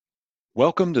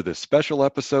Welcome to this special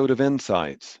episode of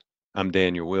Insights. I'm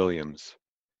Daniel Williams.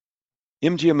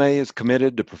 MGMA is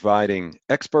committed to providing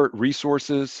expert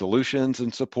resources, solutions,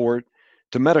 and support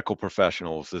to medical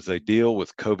professionals as they deal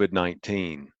with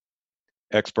COVID-19.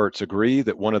 Experts agree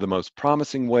that one of the most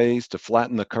promising ways to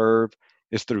flatten the curve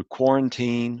is through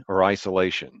quarantine or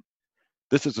isolation.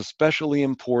 This is especially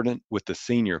important with the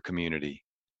senior community.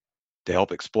 To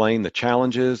help explain the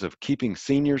challenges of keeping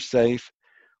seniors safe,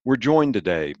 we're joined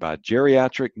today by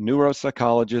geriatric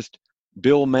neuropsychologist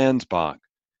Bill Mansbach,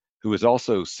 who is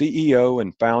also CEO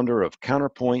and founder of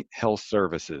Counterpoint Health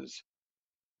Services.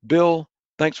 Bill,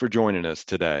 thanks for joining us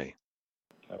today.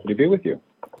 Happy to be with you.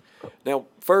 Now,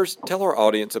 first, tell our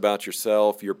audience about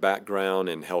yourself, your background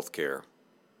in healthcare.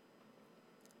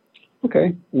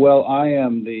 Okay. Well, I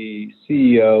am the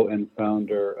CEO and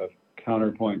founder of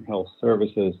Counterpoint Health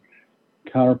Services.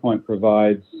 Counterpoint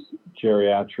provides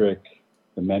geriatric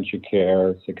dementia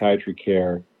care, psychiatry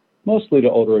care, mostly to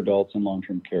older adults in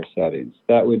long-term care settings.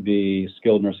 That would be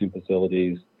skilled nursing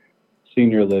facilities,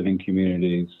 senior living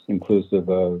communities, inclusive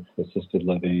of assisted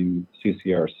living,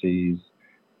 CCRCs,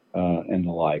 and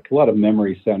the like. A lot of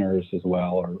memory centers as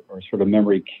well, or sort of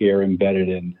memory care embedded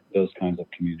in those kinds of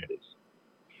communities.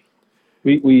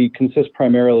 We consist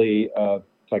primarily of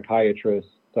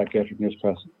psychiatrists, psychiatric nurse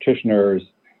practitioners,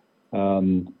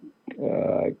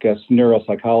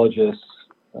 neuropsychologists,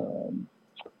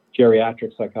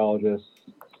 geriatric psychologists,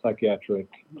 psychiatric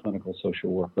clinical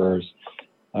social workers.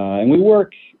 And we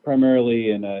work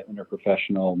primarily in a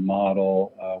interprofessional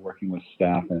model, working with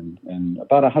staff in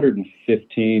about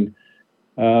 115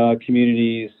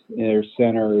 communities or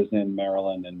centers in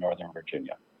Maryland and Northern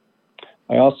Virginia.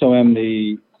 I also am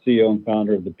the CEO and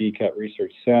founder of the BCAT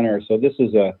Research Center. So this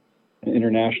is an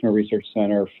international research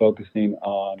center focusing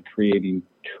on creating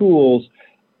tools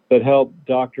that help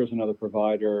doctors and other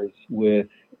providers with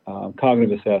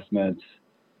cognitive assessments,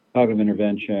 cognitive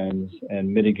interventions,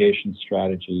 and mitigation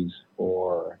strategies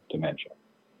for dementia.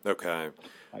 Okay.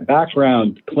 My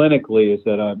background clinically is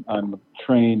that I'm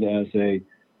trained as a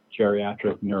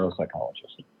geriatric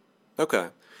neuropsychologist. Okay.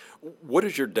 What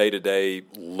does your day-to-day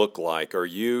look like? Are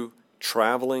you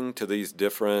traveling to these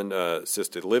different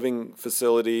assisted living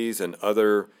facilities and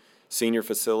other senior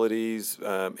facilities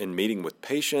and meeting with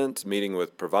patients, meeting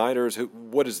with providers?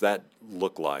 What does that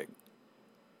look like?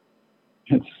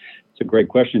 It's a great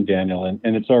question, Daniel, and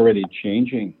it's already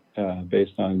changing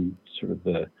based on sort of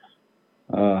the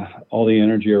all the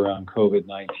energy around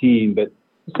COVID-19. But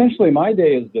essentially, my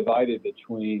day is divided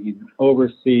between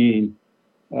overseeing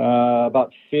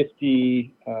about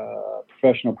 50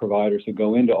 professional providers who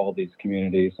go into all these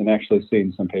communities and actually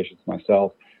seeing some patients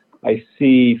myself. I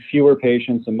see fewer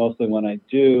patients, and mostly when I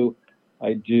do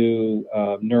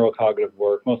neurocognitive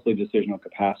work, mostly decisional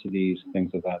capacities,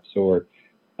 things of that sort.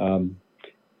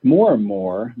 More and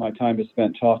more, my time is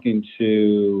spent talking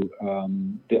to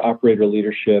the operator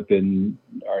leadership in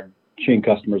our chain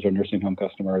customers or nursing home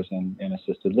customers and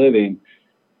assisted living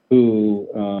who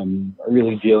are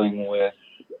really dealing with,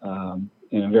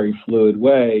 in a very fluid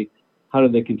way, how do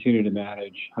they continue to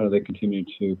manage, how do they continue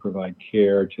to provide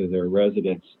care to their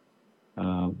residents,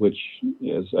 which,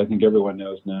 as I think everyone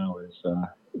knows now,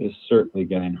 is certainly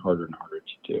getting harder and harder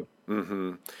to do.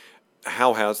 Mm-hmm.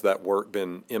 How has that work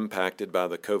been impacted by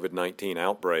the COVID-19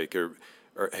 outbreak? Or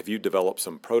have you developed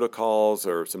some protocols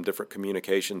or some different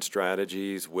communication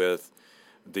strategies with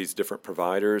these different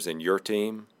providers and your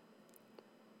team?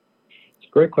 It's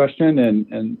a great question,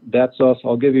 and that's also,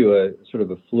 I'll give you a sort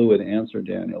of a fluid answer,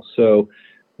 Daniel. So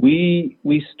we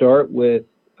start with,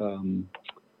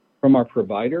 from our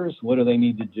providers, what do they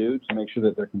need to do to make sure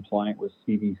that they're compliant with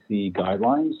CDC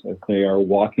guidelines as they are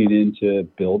walking into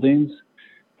buildings,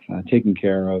 taking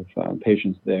care of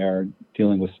patients there,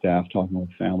 dealing with staff, talking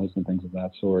with families and things of that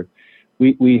sort.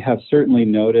 We have certainly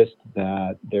noticed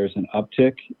that there's an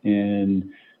uptick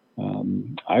in,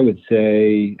 I would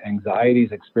say,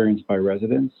 anxieties experienced by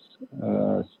residents,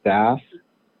 staff,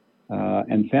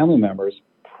 and family members,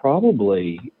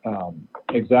 probably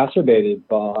exacerbated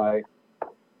by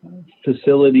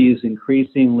facilities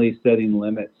increasingly setting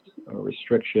limits or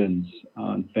restrictions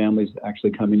on families actually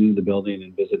coming into the building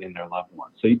and visiting their loved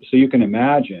ones. So you can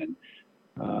imagine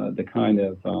the kind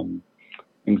of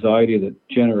anxiety that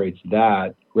generates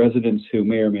that. Residents who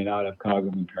may or may not have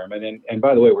cognitive impairment, and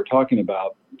by the way, we're talking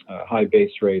about a high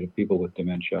base rate of people with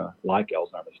dementia like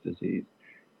Alzheimer's disease,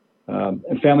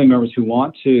 and family members who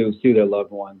want to see their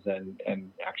loved ones and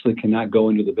actually cannot go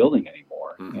into the building anymore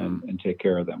and take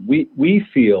care of them.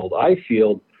 I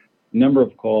field a number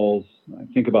of calls. I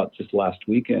think about just last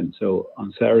weekend. So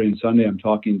on Saturday and Sunday, I'm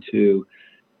talking to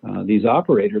these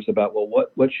operators about, well,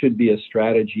 what should be a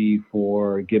strategy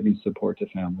for giving support to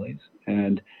families,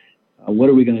 and what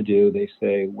are we going to do? They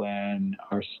say when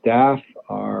our staff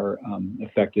are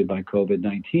affected by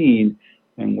COVID-19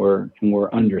 and we're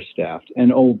understaffed.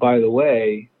 And oh, by the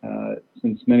way,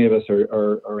 since many of us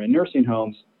are in nursing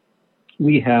homes,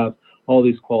 we have all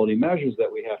these quality measures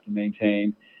that we have to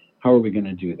maintain. How are we going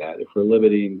to do that if we're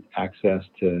limiting access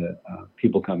to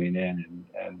people coming in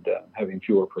and having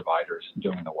fewer providers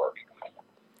doing the work?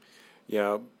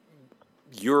 Yeah,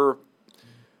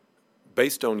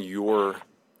 based on your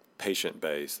patient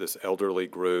base, this elderly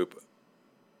group,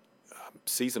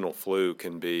 seasonal flu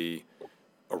can be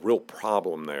a real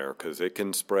problem there because it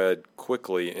can spread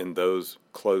quickly in those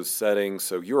closed settings.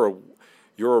 So you're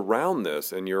around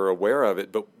this and you're aware of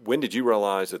it. But when did you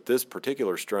realize that this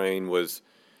particular strain was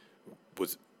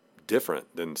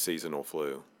different than seasonal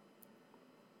flu?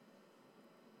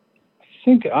 I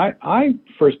think I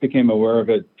first became aware of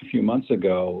it a few months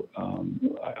ago.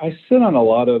 I sit on a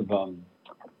lot of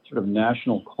sort of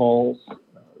national calls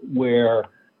where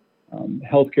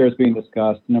healthcare is being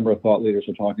discussed. A number of thought leaders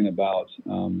are talking about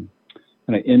kind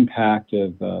of impact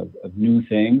of new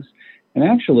things. And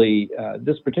actually,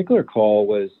 this particular call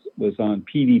was on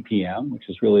PDPM, which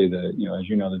is really as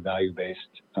you know, the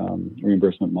value-based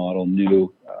reimbursement model,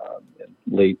 new in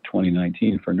late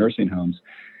 2019 for nursing homes.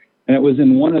 And it was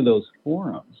in one of those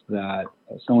forums that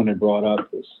someone had brought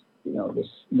up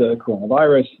the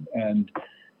coronavirus and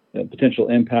the potential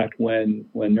impact when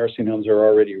nursing homes are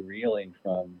already reeling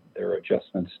from their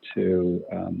adjustments to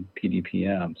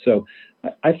PDPM. So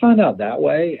I found out that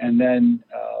way, and then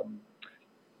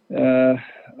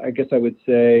I guess I would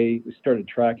say we started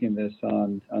tracking this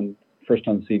first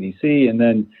on CDC, and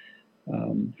then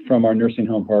from our nursing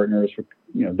home partners.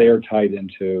 They are tied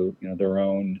into their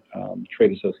own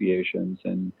trade associations,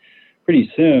 and pretty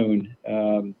soon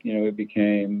it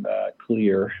became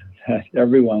clear that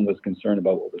everyone was concerned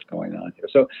about what was going on here.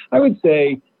 So I would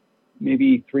say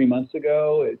maybe 3 months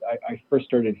ago I first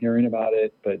started hearing about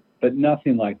it, but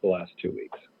nothing like the last 2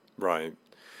 weeks. Right.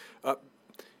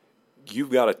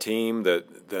 You've got a team that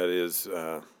is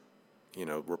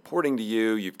reporting to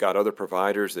you. You've got other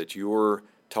providers that you're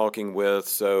talking with.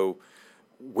 So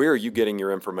where are you getting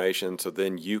your information so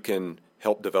then you can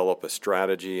help develop a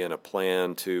strategy and a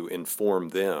plan to inform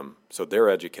them so they're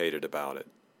educated about it?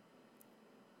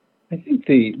 I think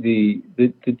the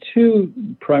two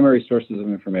primary sources of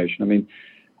information, I mean,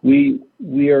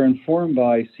 we are informed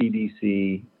by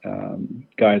CDC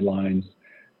guidelines,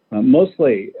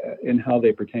 mostly in how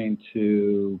they pertain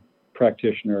to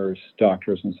practitioners,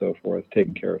 doctors, and so forth,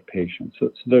 taking care of patients.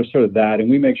 So there's sort of that, and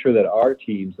we make sure that our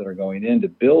teams that are going into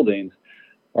buildings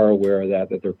are aware of that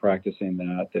they're practicing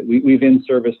that we've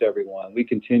in-serviced everyone. We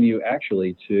continue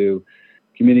actually to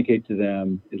communicate to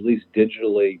them at least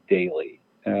digitally daily.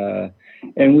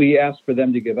 And we ask for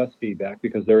them to give us feedback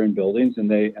because they're in buildings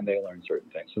and they learn certain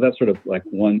things. So that's sort of like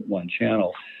one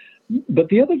channel. But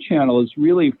the other channel is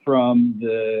really from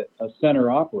the center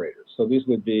operators. So these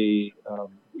would be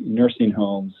nursing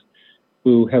homes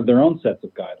who have their own sets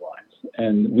of guidelines.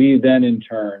 And we then in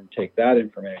turn take that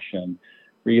information,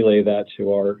 relay that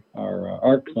to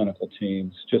our clinical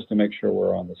teams just to make sure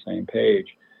we're on the same page.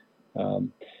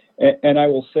 And I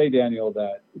will say, Daniel,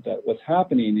 that what's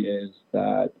happening is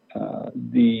that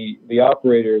the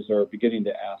operators are beginning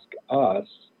to ask us,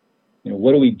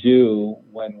 what do we do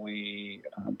when we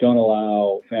don't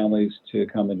allow families to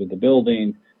come into the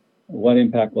building? What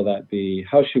impact will that be?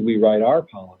 How should we write our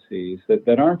policies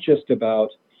that aren't just about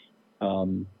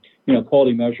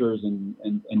quality measures and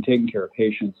taking care of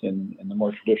patients in the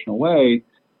more traditional way,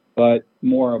 but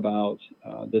more about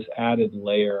this added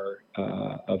layer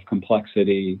of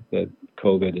complexity that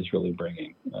COVID is really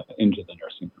bringing into the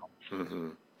nursing home. Mm-hmm.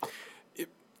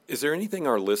 Is there anything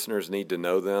our listeners need to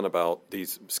know then about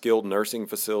these skilled nursing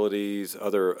facilities,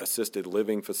 other assisted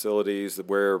living facilities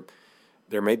where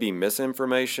there may be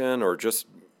misinformation or just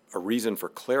a reason for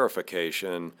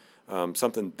clarification,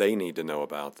 something they need to know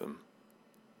about them?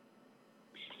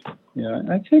 Yeah,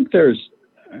 I think this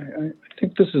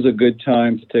is a good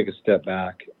time to take a step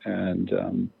back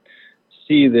and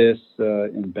see this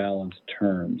in balanced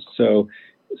terms. So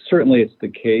certainly it's the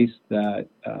case that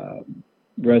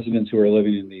residents who are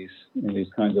living in these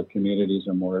kinds of communities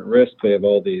are more at risk. They have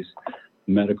all these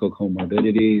medical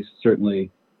comorbidities. Certainly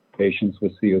patients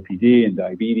with COPD and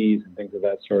diabetes and things of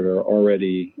that sort are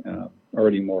already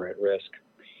more at risk.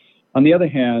 On the other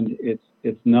hand,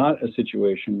 it's not a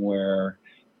situation where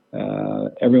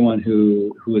everyone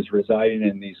who is residing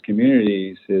in these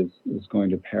communities is going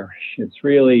to perish. It's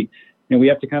really we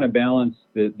have to kind of balance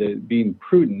the being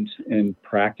prudent and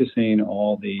practicing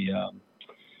all the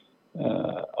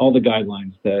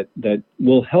guidelines that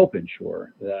will help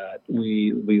ensure that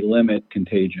we limit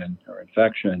contagion or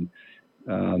infection.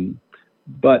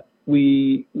 But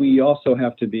we also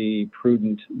have to be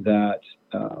prudent that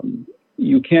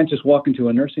you can't just walk into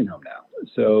a nursing home now.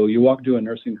 So you walk into a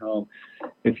nursing home,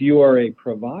 if you are a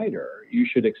provider, you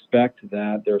should expect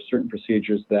that there are certain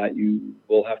procedures that you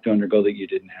will have to undergo that you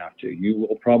didn't have to. You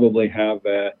will probably have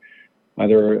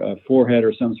either a forehead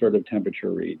or some sort of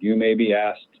temperature read. You may be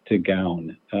asked to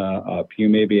gown up. You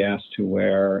may be asked to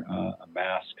wear a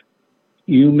mask.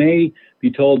 You may be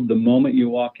told the moment you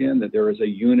walk in that there is a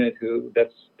unit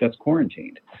that's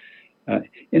quarantined.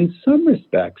 In some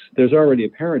respects, there's already a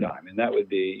paradigm, and that would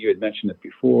be, you had mentioned it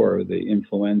before, the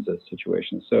influenza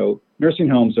situation. So nursing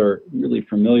homes are really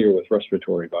familiar with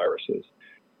respiratory viruses.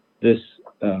 This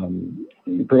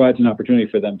provides an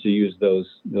opportunity for them to use those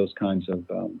kinds of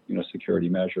security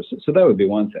measures. So that would be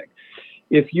one thing.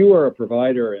 If you are a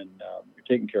provider and you're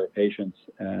taking care of patients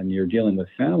and you're dealing with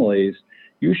families,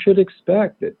 you should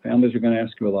expect that families are going to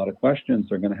ask you a lot of questions.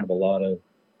 They're going to have a lot of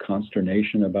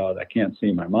consternation about, I can't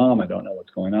see my mom, I don't know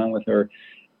what's going on with her.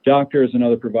 Doctors and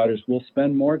other providers will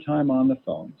spend more time on the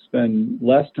phone, spend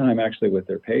less time actually with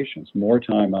their patients, more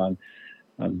time on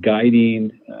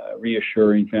guiding,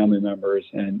 reassuring family members,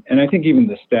 and I think even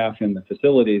the staff in the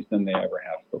facilities than they ever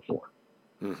have before.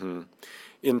 Mm-hmm.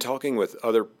 In talking with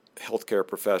other healthcare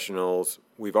professionals,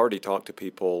 we've already talked to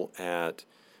people at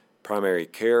primary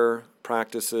care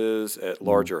practices, at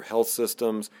larger health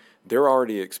systems. They're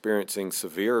already experiencing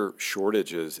severe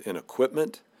shortages in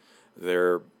equipment.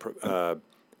 They're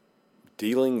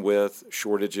dealing with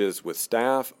shortages with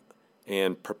staff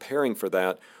and preparing for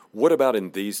that. What about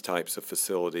in these types of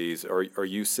facilities? Are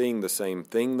you seeing the same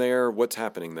thing there? What's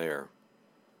happening there?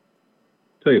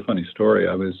 I'll tell you a funny story.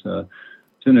 I was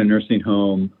in a nursing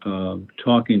home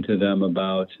talking to them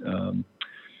about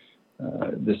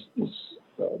this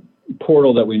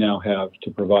portal that we now have to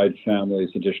provide families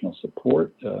additional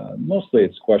support. Mostly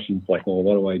it's questions like, well,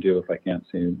 what do I do if I can't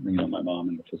see my mom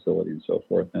in the facility and so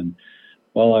forth. And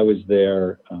while I was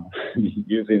there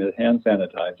using a hand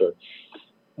sanitizer,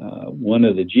 one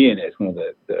of the GNAs, one of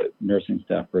the nursing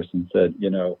staff person said,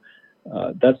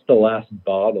 that's the last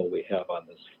bottle we have on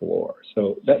this floor.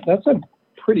 So that's a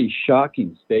pretty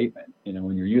shocking statement,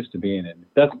 when you're used to being in.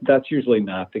 That's usually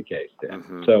not the case, Dan.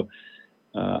 Mm-hmm. So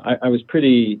I was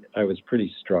pretty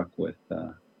struck with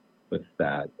that.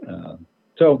 I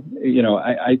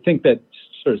think that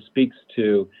sort of speaks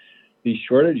to these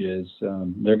shortages.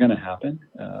 They're going to happen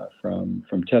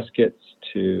from test kits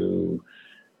to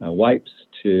wipes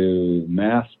to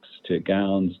masks to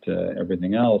gowns to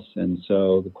everything else. And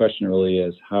so the question really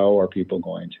is, how are people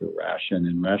going to ration?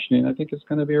 And rationing, I think, is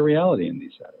going to be a reality in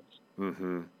these settings.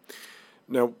 Mm-hmm.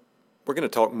 Now, we're going to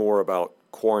talk more about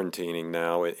quarantining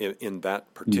now in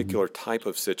that particular type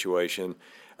of situation.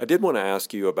 I did want to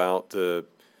ask you about the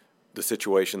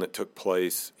situation that took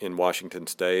place in Washington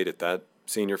State at that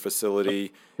senior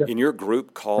facility. Yep. In your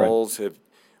group calls, right.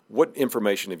 What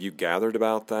information have you gathered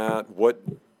about that? What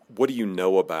do you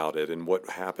know about it, and what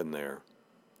happened there?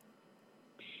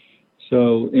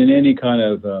 So in any kind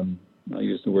of, I'll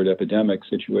use the word epidemic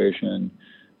situation,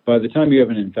 by the time you have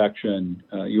an infection,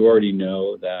 you already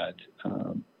know that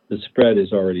the spread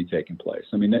is already taking place.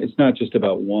 I mean, it's not just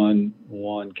about one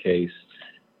case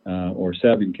or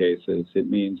 7 cases. It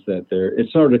means that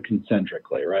it's sort of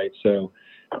concentrically, right? So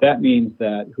that means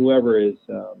that whoever is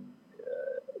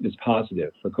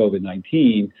positive for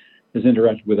COVID-19 has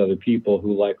interacted with other people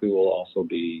who likely will also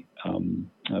be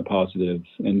positive.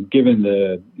 And given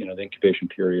the incubation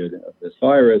period of this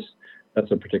virus,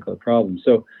 that's a particular problem.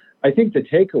 So I think the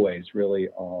takeaways really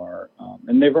are,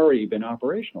 and they've already been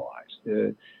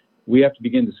operationalized. We have to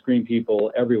begin to screen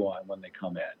everyone when they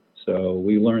come in. So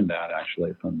we learned that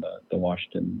actually from the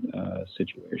Washington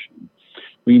situation.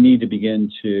 We need to begin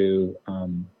to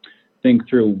think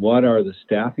through what are the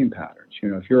staffing patterns.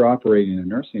 If you're operating a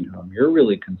nursing home, you're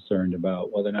really concerned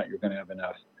about whether or not you're going to have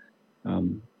enough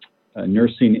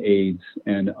nursing aides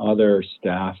and other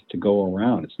staff to go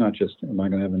around. It's not just, am I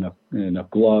going to have enough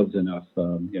gloves, enough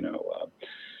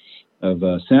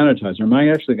sanitizer? Am I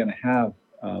actually going to have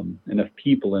enough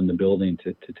people in the building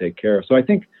to take care of? So I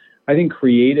think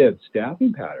creative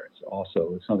staffing patterns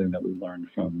also is something that we learned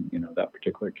from that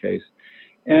particular case.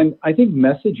 And I think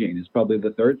messaging is probably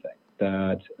the third thing,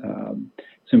 that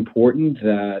it's important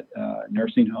that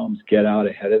nursing homes get out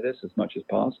ahead of this as much as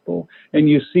possible. And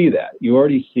you see that. You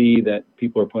already see that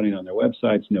people are putting on their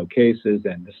websites, no cases,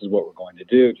 and this is what we're going to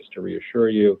do, just to reassure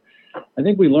you. I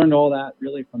think we learned all that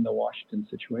really from the Washington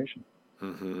situation.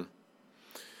 Mm-hmm.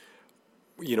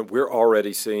 We're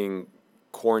already seeing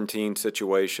quarantine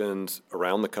situations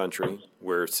around the country.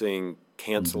 We're seeing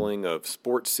canceling of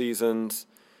sports seasons.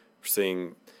 We're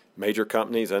seeing major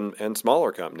companies and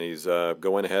smaller companies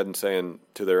going ahead and saying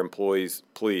to their employees,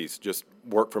 please just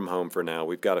work from home for now.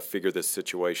 We've got to figure this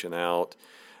situation out.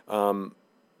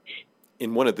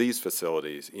 In one of these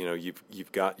facilities,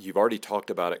 you've already talked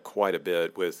about it quite a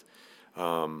bit with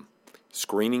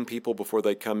screening people before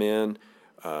they come in.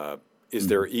 Is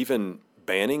there even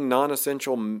banning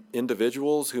non-essential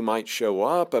individuals who might show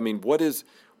up? I mean, what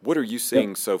are you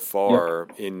seeing so far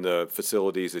in the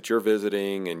facilities that you're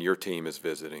visiting and your team is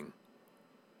visiting?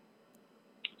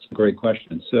 It's a great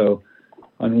question. So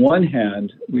on one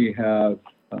hand, we have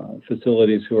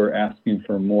facilities who are asking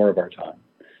for more of our time.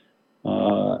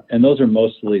 And those are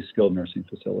mostly skilled nursing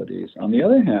facilities. On the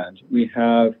other hand, we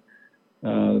have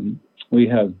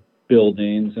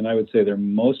buildings, and I would say they're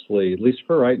mostly, at least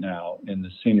for right now, in the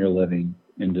senior living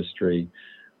industry,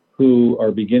 who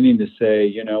are beginning to say,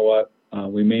 you know what,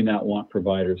 we may not want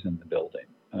providers in the building.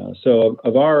 So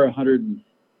of our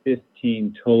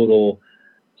 115 total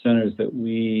centers that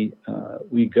we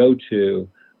go to,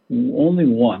 only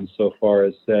one so far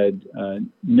has said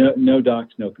no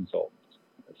docs, no consultants.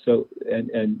 So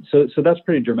that's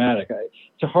pretty dramatic.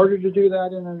 It's harder to do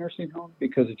that in a nursing home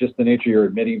because it's just the nature you're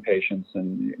admitting patients,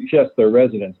 and yes, they're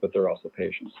residents, but they're also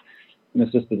patients. In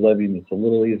assisted living, it's a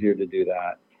little easier to do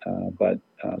that.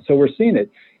 So we're seeing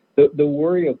it. The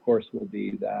worry, of course, will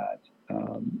be that,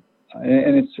 and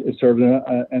it's sort of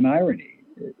an irony.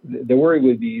 The worry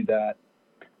would be that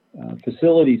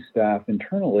facility staff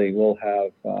internally will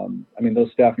have,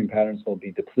 those staffing patterns will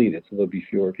be depleted, so there'll be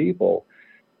fewer people.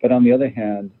 But on the other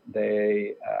hand,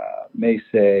 they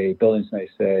buildings may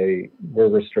say, we're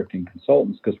restricting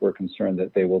consultants because we're concerned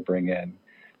that they will bring in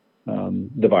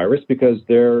the virus because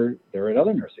they're at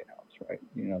other nursing homes, right?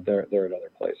 They're at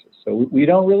other places. So we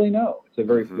don't really know. It's a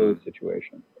very fluid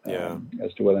situation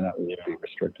as to whether or not we will be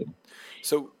restricted.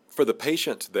 So for the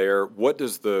patients there, what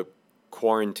does the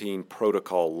quarantine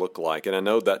protocol look like? And I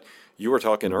know that you were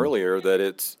talking earlier that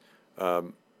it's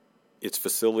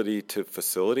facility to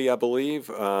facility, I believe.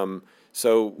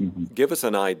 So give us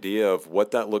an idea of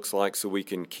what that looks like so we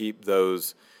can keep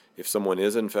those, if someone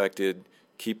is infected,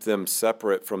 keep them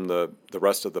separate from the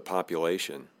rest of the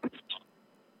population.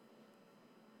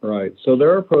 Right. So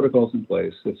there are protocols in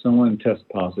place. If someone tests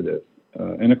positive,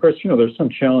 and of course, there's some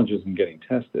challenges in getting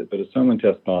tested, but if someone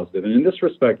tests positive, and in this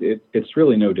respect, it's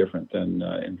really no different than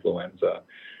influenza.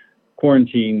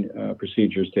 Quarantine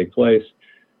procedures take place.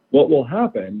 What will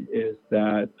happen is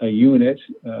that a unit,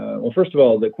 first of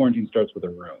all, the quarantine starts with a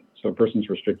room. So a person's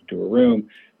restricted to a room.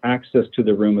 Access to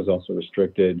the room is also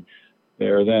restricted.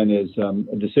 There then is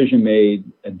a decision made,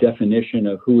 a definition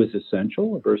of who is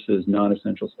essential versus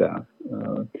non-essential staff.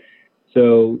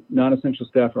 So non-essential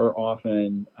staff are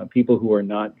often people who are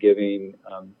not giving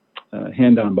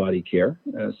hand-on body care.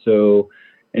 So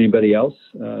anybody else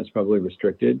is probably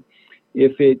restricted.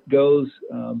 If it goes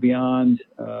beyond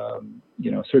a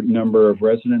certain number of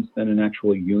residents, then an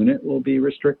actual unit will be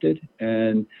restricted.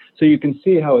 And so you can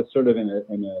see how it's sort of in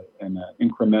an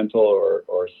incremental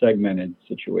or segmented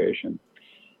situation.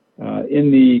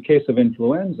 In the case of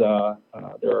influenza,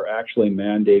 there are actually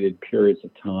mandated periods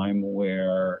of time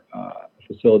where a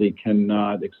facility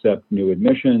cannot accept new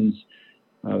admissions.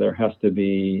 There has to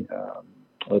be,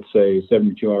 let's say, a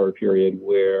 72-hour period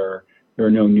where there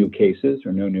are no new cases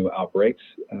or no new outbreaks.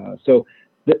 So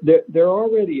there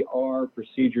already are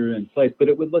procedures in place, but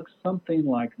it would look something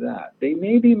like that. They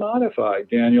may be modified,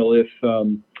 Daniel, if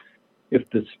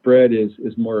the spread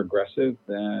is more aggressive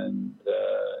than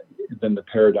the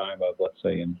paradigm of, let's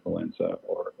say, influenza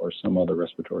or some other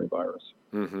respiratory virus.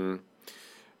 Mm-hmm.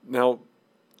 Now,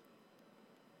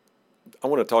 I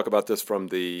want to talk about this from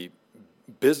the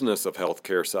business of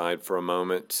healthcare side for a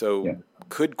moment. So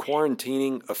could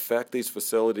quarantining affect these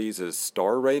facilities as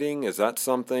star rating? Is that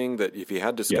something that if you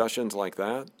had discussions like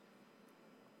that?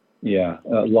 Yeah,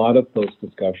 a lot of those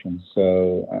discussions.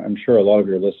 So I'm sure a lot of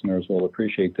your listeners will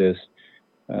appreciate this.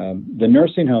 The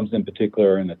nursing homes in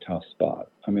particular are in a tough spot.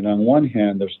 I mean, on one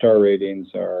hand, their star ratings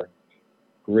are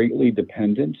greatly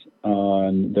dependent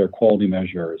on their quality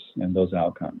measures and those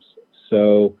outcomes.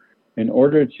 So in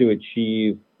order to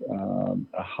achieve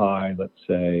a high, let's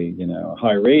say, a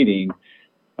high rating,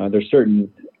 there's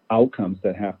certain outcomes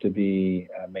that have to be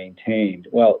maintained.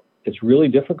 Well, it's really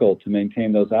difficult to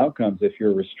maintain those outcomes if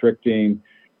you're restricting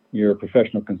your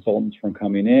professional consultants from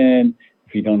coming in,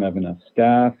 if you don't have enough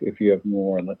staff, if you have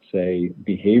more, let's say,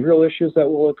 behavioral issues that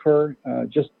will occur,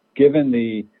 just given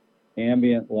the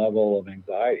ambient level of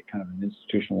anxiety, kind of an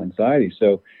institutional anxiety.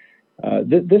 So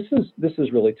This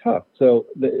is really tough. So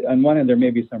on one hand, there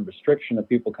may be some restriction of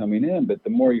people coming in, but the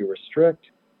more you restrict,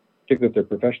 particularly with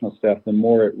their professional staff, the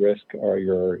more at risk are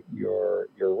your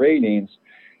ratings.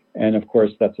 And of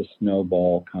course, that's a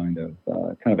snowball kind of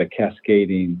a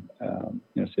cascading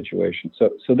situation.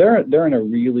 So they're in a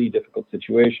really difficult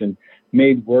situation,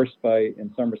 made worse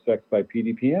in some respects by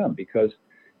PDPM, because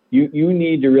you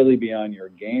need to really be on your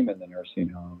game in the nursing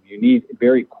home. You need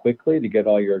very quickly to get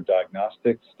all your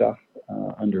diagnostic stuff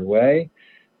underway,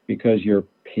 because your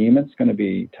payment's going to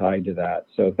be tied to that.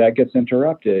 So if that gets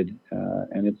interrupted,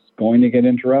 and it's going to get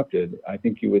interrupted, I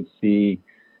think you would see.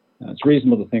 It's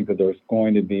reasonable to think that there's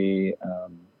going to be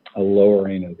a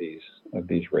lowering of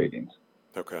these ratings.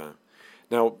 Okay.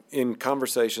 Now, in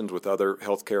conversations with other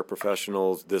healthcare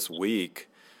professionals this week,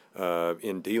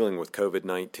 in dealing with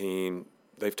COVID-19,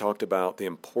 they've talked about the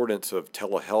importance of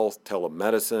telehealth,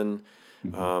 telemedicine,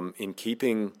 in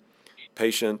keeping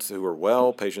patients who are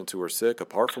well, patients who are sick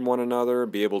apart from one another,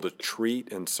 be able to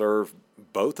treat and serve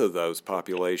both of those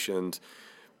populations.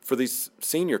 For these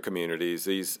senior communities,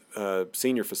 these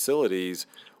senior facilities,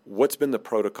 what's been the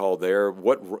protocol there?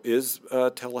 What is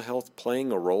telehealth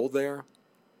playing a role there?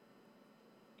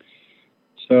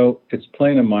 So it's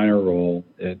playing a minor role.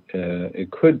 It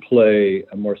could play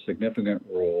a more significant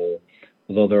role,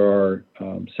 although there are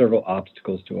several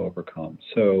obstacles to overcome.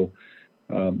 So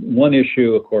one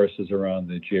issue, of course, is around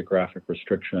the geographic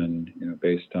restriction,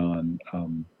 based on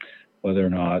whether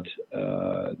or not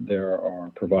there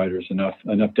are providers,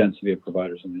 enough density of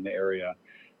providers in an area,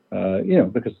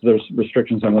 because there's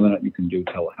restrictions on whether or not you can do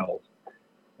telehealth.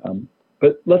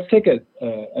 But let's take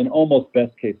an almost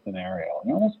best case scenario.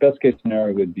 An almost best case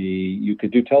scenario would be you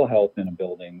could do telehealth in a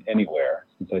building anywhere,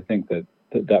 since I think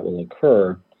that will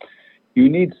occur. You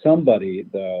need somebody,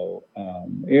 though.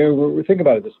 Think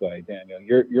about it this way, Daniel.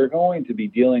 You're going to be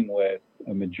dealing with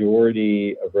a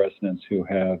majority of residents who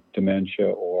have dementia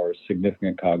or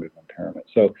significant cognitive impairment.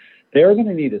 So they are going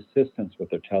to need assistance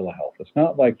with their telehealth. It's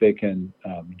not like they can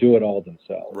do it all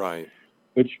themselves. Right.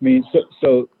 Which means,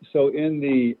 so in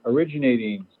the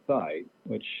originating site,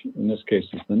 which in this case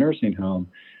is the nursing home,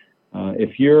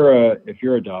 if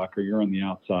you're a doc or you're on the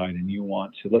outside and you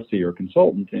want to, let's say you're a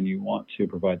consultant and you want to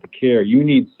provide the care, you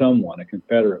need someone, a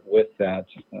confederate with that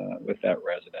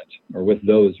resident or with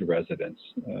those residents,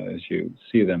 as you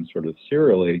see them sort of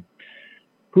serially.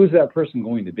 Who's that person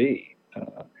going to be?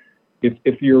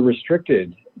 If you're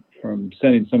restricted from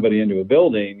sending somebody into a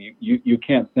building, you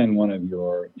can't send one of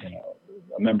your,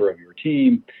 a member of your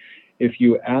team. If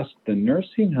you ask the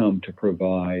nursing home to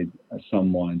provide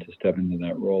someone to step into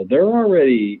that role, they're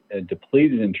already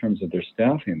depleted in terms of their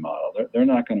staffing model. They're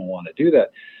not going to want to do that.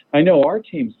 I know our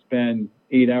teams spend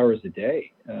 8 hours a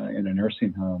day in a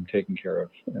nursing home taking care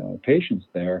of patients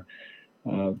there.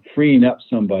 Freeing up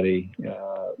somebody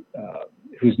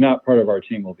who's not part of our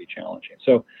team will be challenging.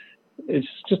 So it's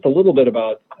just a little bit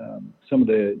about some of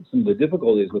the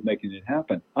difficulties with making it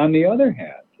happen. On the other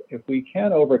hand, if we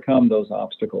can overcome those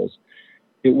obstacles,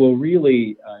 it will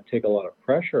really take a lot of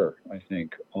pressure, I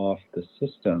think, off the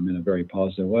system in a very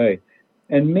positive way.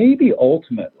 And maybe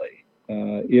ultimately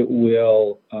it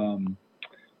will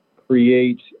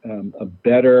create a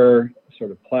better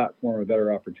sort of platform, a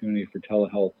better opportunity for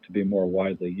telehealth to be more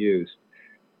widely used.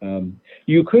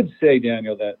 You could say,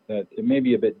 Daniel, that it may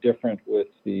be a bit different with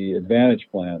the Advantage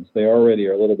plans. They already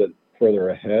are a little bit further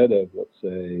ahead of, let's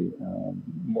say,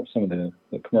 some of the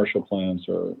commercial plans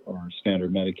or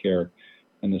standard Medicare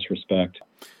in this respect.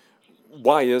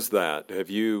 Why is that? Have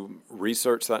you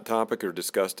researched that topic or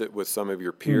discussed it with some of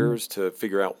your peers to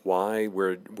figure out why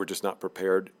we're just not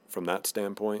prepared from that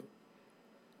standpoint?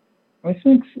 I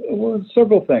think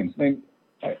several things.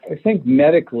 I think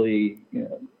medically,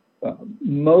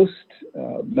 most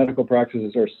medical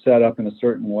practices are set up in a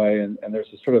certain way, and there's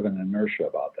a sort of an inertia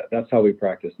about that. That's how we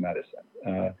practice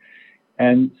medicine.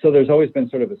 And so there's always been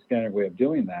sort of a standard way of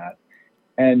doing that.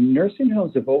 And nursing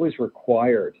homes have always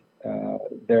required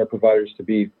their providers to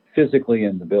be physically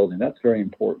in the building. That's very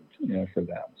important, for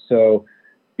them. So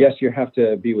yes, you have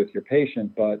to be with your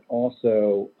patient, but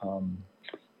also,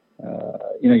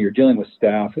 you're dealing with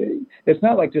staff. It's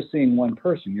not like just seeing one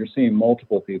person. You're seeing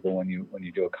multiple people when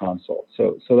you do a consult.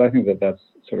 So I think that's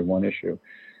sort of one issue.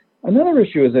 Another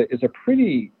issue is a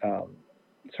pretty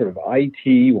sort of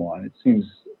IT one. It seems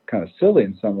kind of silly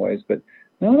in some ways, but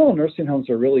not all nursing homes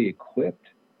are really equipped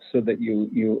so that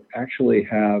you actually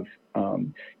have,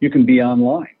 you can be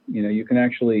online. You can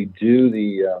actually do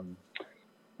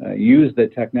use the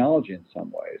technology in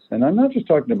some ways. And I'm not just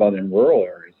talking about in rural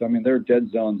areas. I mean, there are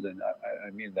dead zones, and I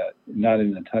mean that not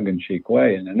in a tongue-in-cheek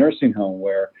way, in a nursing home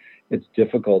where it's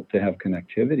difficult to have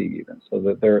connectivity even, so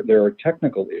that there are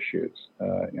technical issues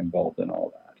involved in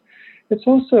all that.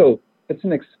 It's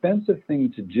an expensive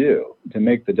thing to do to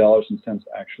make the dollars and cents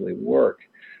actually work.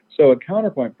 So at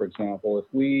Counterpoint, for example, if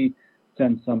we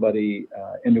send somebody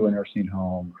into a nursing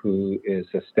home who is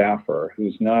a staffer,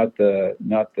 who's not the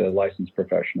licensed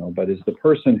professional, but is the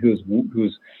person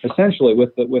who's essentially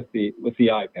with the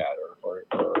iPad or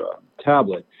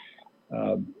tablet,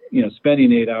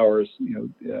 spending 8 hours,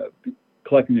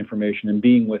 collecting information and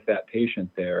being with that patient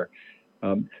there.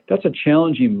 That's a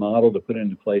challenging model to put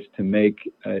into place to make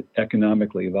it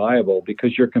economically viable,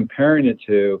 because you're comparing it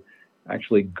to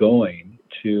actually going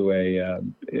to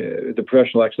the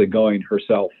professional actually going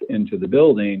herself into the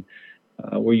building,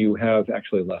 where you have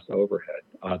actually less overhead,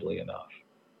 oddly enough.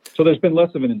 So there's been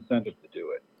less of an incentive to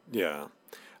do it. Yeah.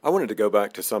 I wanted to go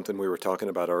back to something we were talking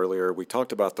about earlier. We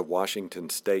talked about the Washington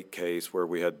State case where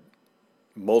we had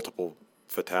multiple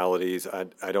fatalities.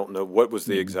 I don't know, what was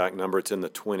the exact number? It's in the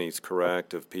 20s,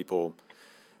 correct, of people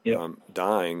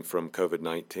dying from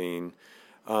COVID-19.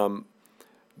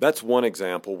 That's one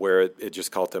example where it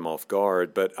just caught them off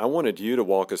guard. But I wanted you to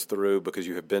walk us through, because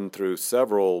you have been through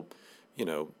several,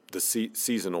 the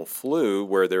seasonal flu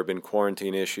where there have been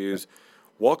quarantine issues.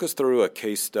 Walk us through a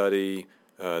case study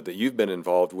that you've been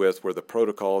involved with where the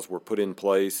protocols were put in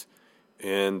place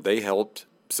and they helped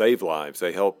save lives.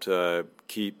 They helped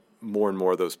keep more and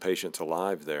more of those patients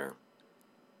alive there.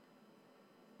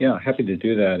 Yeah, happy to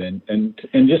do that.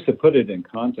 And just to put it in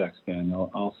context, Dan,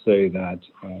 I'll say that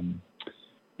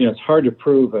it's hard to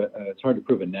prove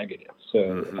a negative.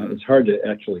 So it's hard to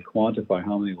actually quantify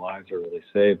how many lives are really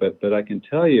saved. But I can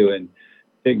tell you, in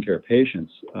taking care of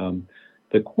patients,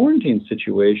 the quarantine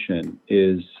situation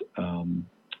is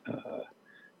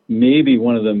maybe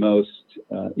one of the most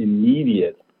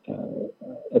immediate,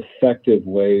 effective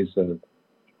ways of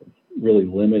really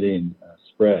limiting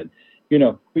spread.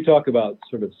 We talk about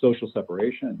sort of social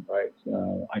separation, right?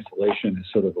 Isolation is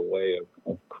sort of a way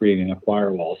of creating a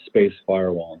firewall, space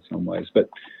firewall in some ways. But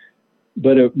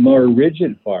a more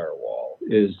rigid firewall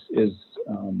is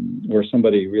where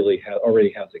somebody really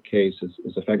already has a case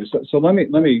is effective. So let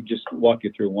me just walk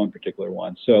you through one particular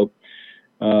one. So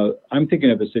I'm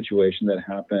thinking of a situation that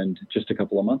happened just a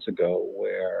couple of months ago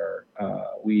where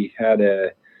we had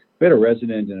a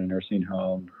resident in a nursing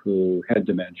home who had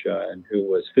dementia and who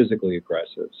was physically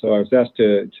aggressive. So I was asked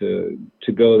to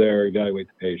go there, evaluate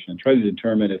the patient, try to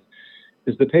determine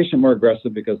is the patient more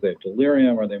aggressive because they have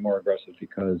delirium, or are they more aggressive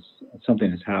because something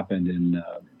has happened in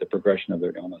the progression of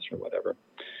their illness or whatever.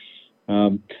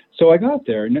 So I got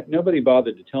there. Nobody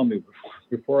bothered to tell me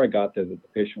before I got there that the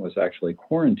patient was actually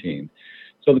quarantined.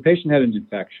 So the patient had an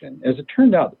infection. As it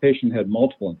turned out, the patient had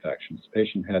multiple infections. The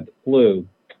patient had the flu,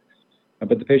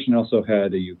 but the patient also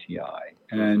had a UTI.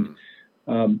 And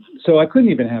so I couldn't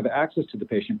even have access to the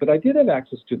patient, but I did have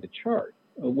access to the chart,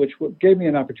 which gave me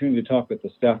an opportunity to talk with the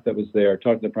staff that was there,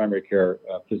 talk to the primary care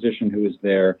physician who was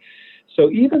there. So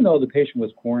even though the patient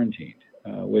was quarantined,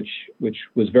 which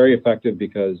was very effective,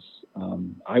 because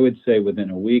I would say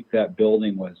within a week that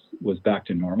building was back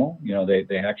to normal.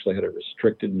 They actually had a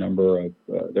restricted number of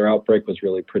their outbreak was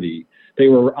really pretty. They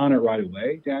were on it right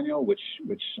away, Daniel, which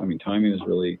I mean, timing is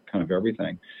really kind of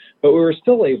everything. But we were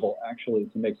still able actually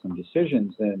to make some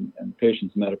decisions in the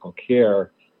patient's medical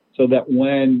care, so that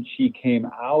when she came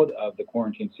out of the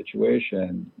quarantine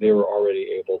situation, they were already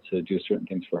able to do certain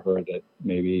things for her that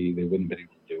maybe they wouldn't have been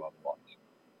able to do otherwise.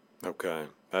 Okay,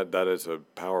 that is a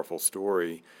powerful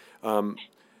story. I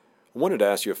wanted to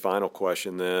ask you a final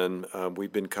question then.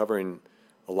 We've been covering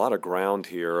a lot of ground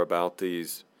here about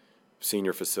these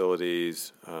senior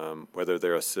facilities, whether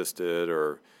they're assisted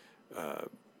or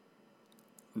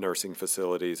nursing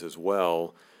facilities as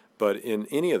well. But in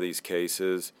any of these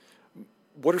cases,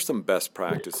 what are some best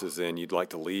practices then you'd like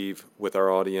to leave with our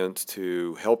audience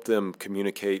to help them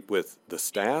communicate with the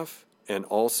staff and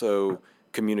also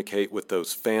communicate with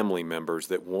those family members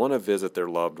that want to visit their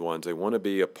loved ones? They want to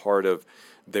be a part of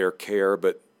their care,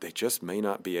 but they just may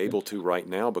not be able to right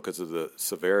now because of the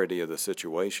severity of the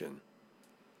situation.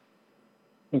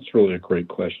 That's really a great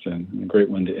question, and a great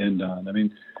one to end on. I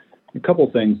mean, a couple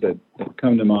of things that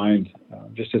come to mind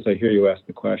just as I hear you ask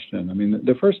the question. I mean,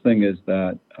 the first thing is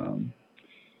that,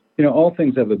 all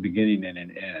things have a beginning and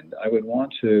an end. I would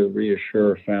want to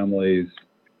reassure families,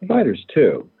 providers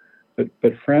too, but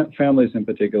families in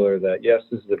particular, that yes,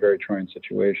 this is a very trying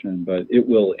situation, but it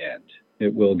will end.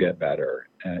 It will get better.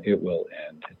 It will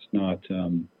end. It's not,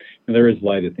 there is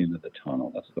light at the end of the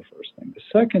tunnel. That's the first thing.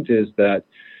 The second is that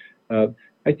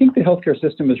I think the healthcare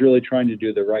system is really trying to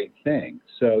do the right thing.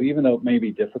 So even though it may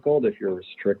be difficult if you're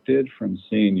restricted from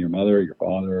seeing your mother, your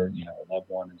father, a loved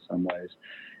one in some ways,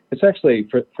 it's actually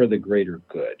for the greater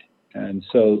good. And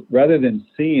so rather than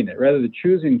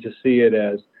choosing to see it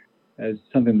as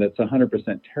something that's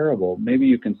 100% terrible, maybe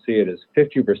you can see it as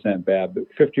 50% bad, but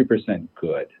 50%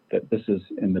 good, that this is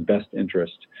in the best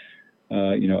interest,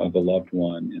 of a loved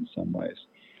one in some ways.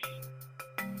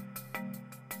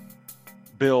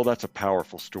 Bill, that's a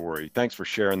powerful story. Thanks for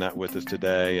sharing that with us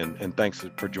today, and thanks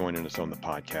for joining us on the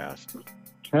podcast.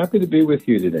 Happy to be with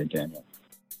you today, Daniel.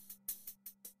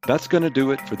 That's going to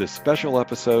do it for this special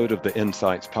episode of the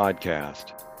Insights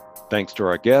podcast. Thanks to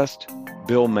our guest,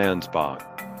 Bill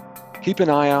Mansbach. Keep an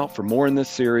eye out for more in this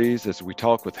series as we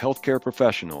talk with healthcare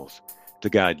professionals to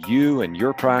guide you and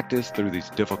your practice through these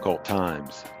difficult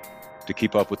times. To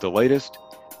keep up with the latest,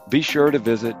 be sure to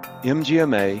visit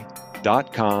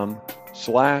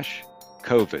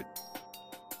mgma.com/COVID.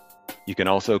 You can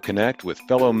also connect with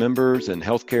fellow members and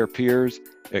healthcare peers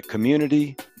at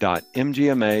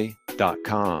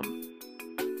community.mgma.com.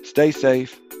 Stay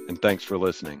safe, and thanks for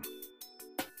listening.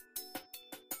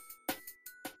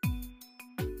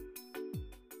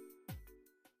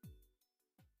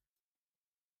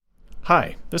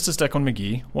 Hi, this is Declan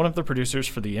McGee, one of the producers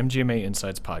for the MGMA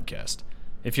Insights podcast.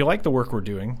 If you like the work we're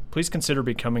doing, please consider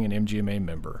becoming an MGMA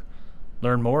member.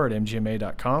 Learn more at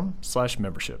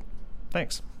mgma.com/membership.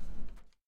 Thanks.